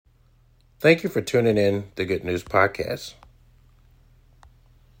Thank you for tuning in the Good News Podcast.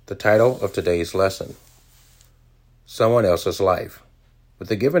 The title of today's lesson, Someone Else's Life. With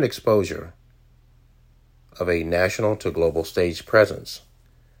the given exposure of a national to global stage presence,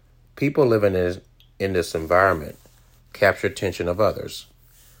 people living in this environment capture attention of others.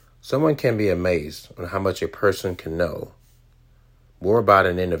 Someone can be amazed on how much a person can know more about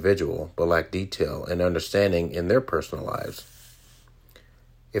an individual but lack detail and understanding in their personal lives.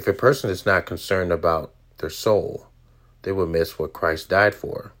 If a person is not concerned about their soul, they will miss what Christ died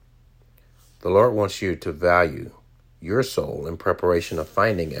for. The Lord wants you to value your soul in preparation of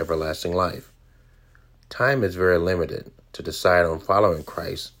finding everlasting life. Time is very limited to decide on following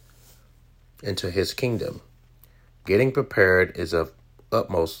Christ into his kingdom. Getting prepared is of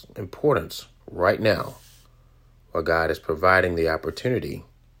utmost importance right now, while God is providing the opportunity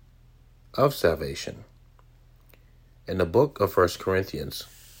of salvation. In the book of 1 Corinthians,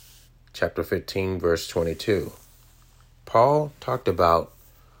 chapter 15, verse 22, Paul talked about,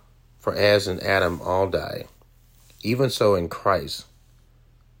 "For as in Adam all die, even so in Christ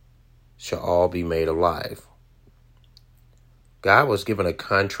shall all be made alive." God was given a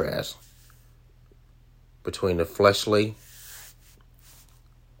contrast between the fleshly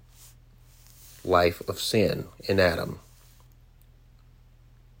life of sin in Adam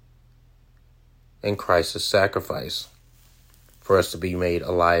and Christ's sacrifice for us to be made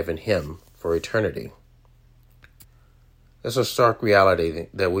alive in him for eternity. It's a stark reality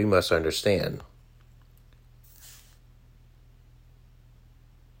that we must understand,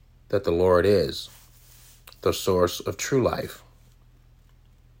 that the Lord is the source of true life.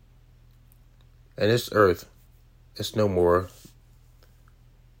 And this earth is no more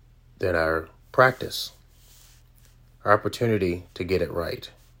than our practice, our opportunity to get it right.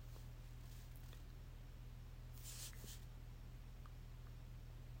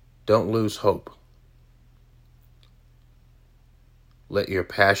 Don't lose hope. Let your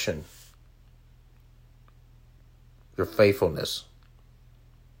passion, your faithfulness,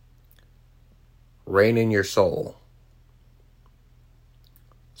 reign in your soul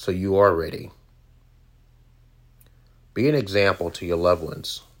so you are ready. Be an example to your loved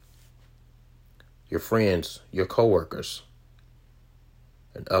ones, your friends, your co-workers,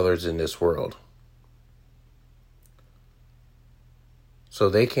 and others in this world, so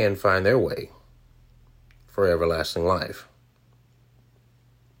they can find their way for everlasting life.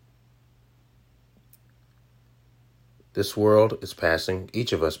 This world is passing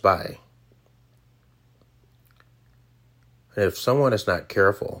each of us by. And if someone is not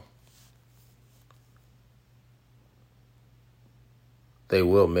careful, they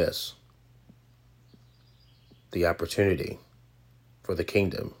will miss the opportunity for the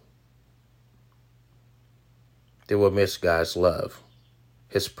kingdom. They will miss God's love,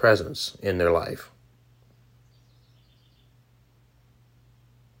 his presence in their life.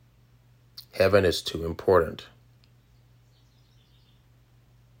 Heaven is too important.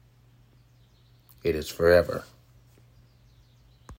 It is forever.